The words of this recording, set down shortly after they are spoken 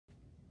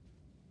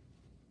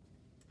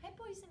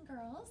boys and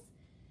girls.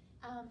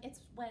 It's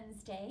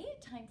Wednesday,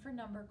 time for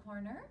Number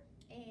Corner.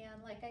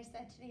 And like I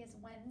said, today is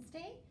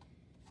Wednesday,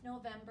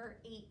 November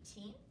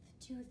 18th,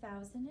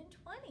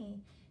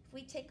 2020. If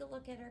we take a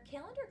look at our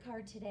calendar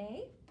card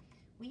today,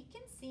 we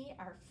can see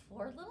our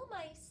 4 little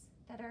mice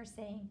that are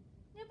saying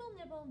nibble,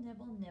 nibble,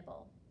 nibble,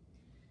 nibble.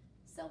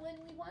 So when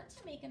we want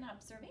to make an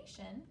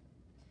observation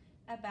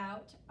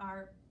about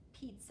our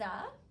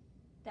pizza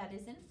that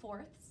is in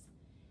fourths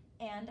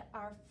and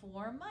our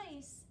 4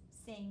 mice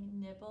saying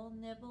nibble,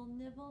 nibble,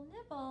 nibble,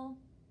 nibble,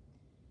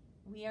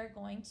 we are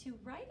going to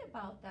write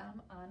about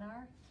them on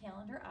our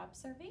calendar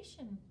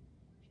observation.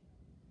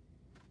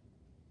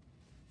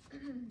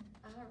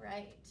 All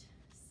right,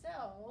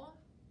 so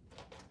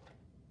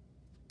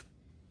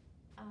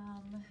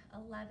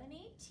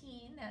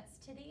 11/18, that's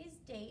today's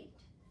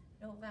date,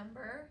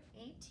 November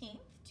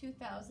 18th,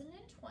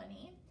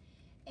 2020,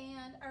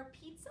 and our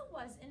pizza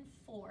was in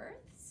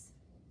fourths.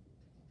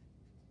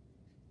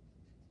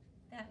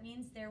 That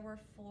means there were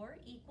 4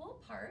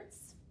 equal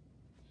parts.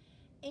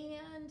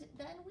 And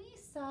then we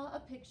saw a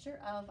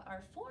picture of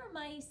our 4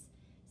 mice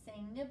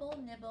saying nibble,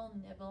 nibble,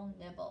 nibble,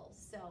 nibble.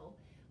 So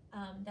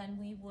then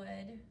we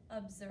would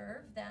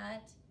observe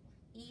that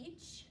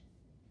each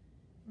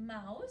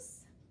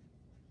mouse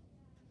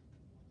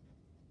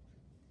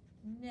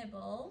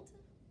nibbled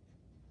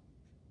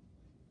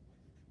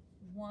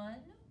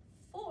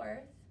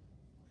 1/4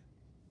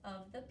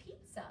 of the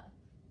pizza.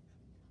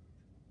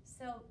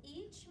 So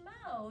each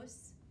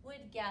mouse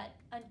would get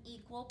an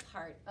equal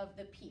part of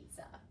the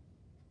pizza.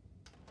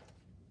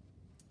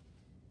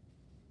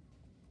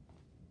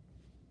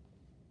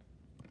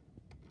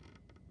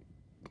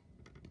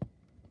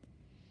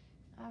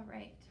 All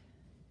right.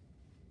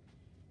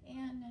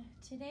 And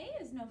today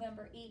is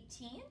November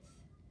 18th,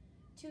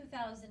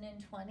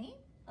 2020,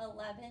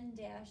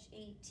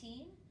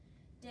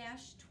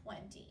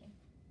 11-18-20.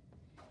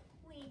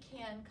 We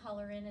can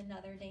color in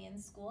another day in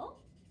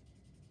school.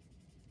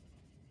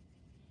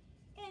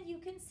 And you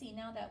can see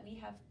now that we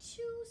have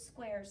 2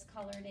 squares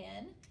colored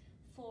in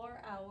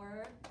for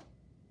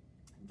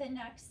the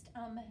next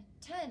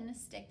 10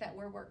 stick that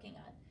we're working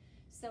on.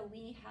 So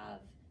we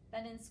have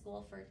been in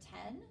school for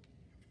 10,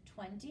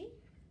 20,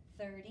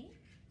 30,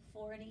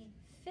 40,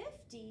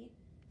 50,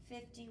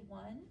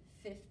 51,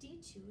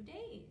 52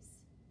 days.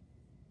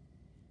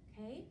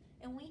 Okay,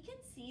 and we can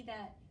see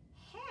that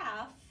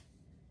half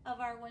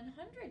of our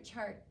 100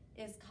 chart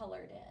is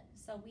colored in.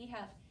 So we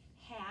have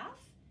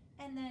half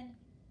and then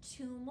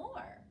 2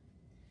 more.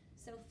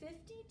 So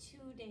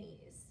 52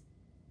 days.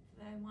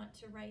 If I want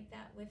to write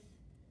that with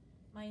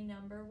my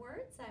number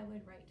words, I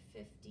would write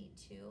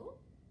 52.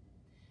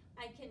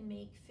 I can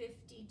make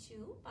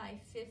 52 by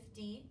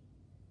 50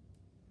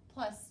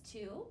 plus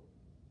 2.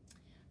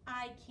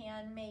 I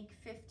can make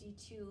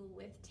 52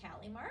 with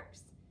tally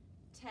marks,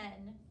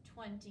 10,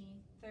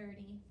 20,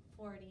 30,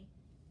 40,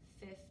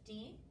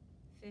 50,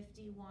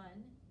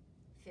 51,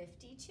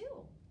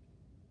 52.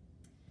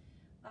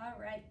 All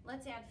right,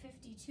 let's add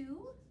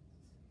 52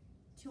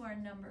 to our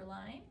number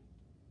line.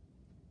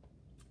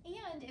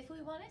 And if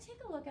we want to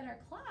take a look at our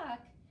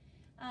clock,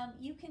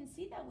 you can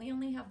see that we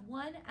only have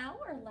 1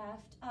 hour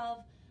left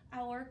of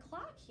our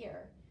clock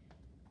here.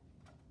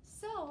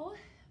 So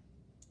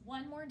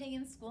 1 more day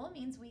in school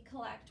means we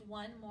collect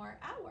 1 more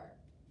hour.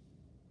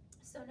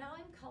 So now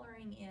I'm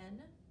coloring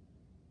in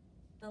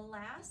the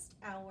last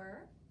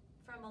hour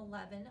from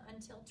 11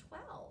 until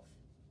 12.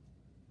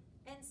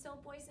 And so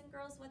boys and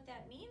girls, what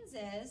that means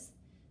is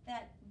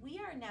that we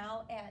are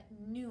now at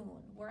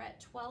noon. We're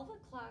at 12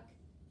 o'clock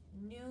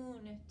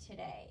noon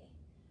today.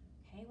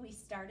 Okay, we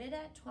started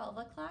at 12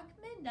 o'clock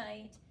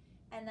midnight,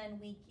 and then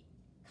we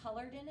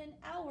colored in an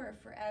hour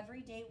for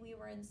every day we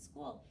were in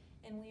school,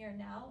 and we are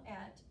now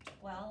at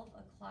 12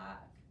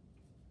 o'clock.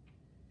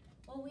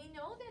 Well, we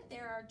know that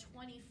there are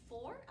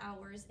 24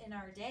 hours in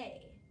our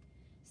day,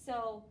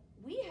 so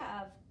we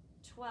have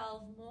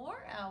 12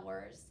 more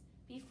hours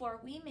before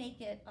we make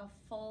it a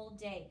full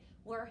day.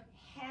 We're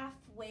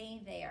halfway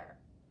there,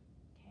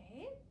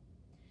 okay?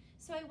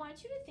 So I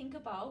want you to think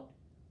about,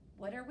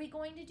 what are we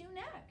going to do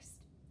next?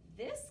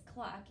 This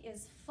clock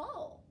is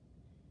full,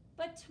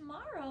 but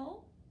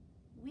tomorrow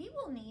we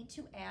will need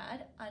to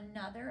add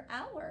another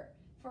hour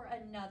for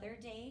another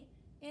day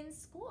in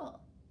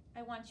school.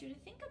 I want you to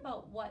think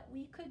about what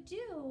we could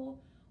do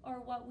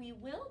or what we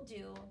will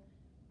do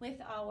with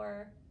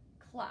our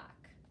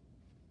clock.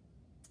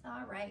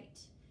 All right,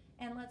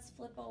 and let's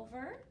flip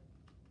over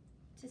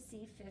to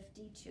see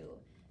 52.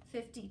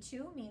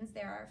 52 means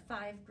there are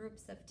 5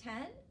 groups of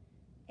 10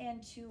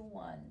 and 2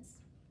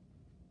 ones.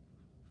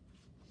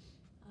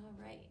 All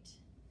right,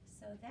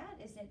 so that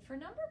is it for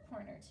Number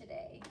Corner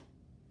today.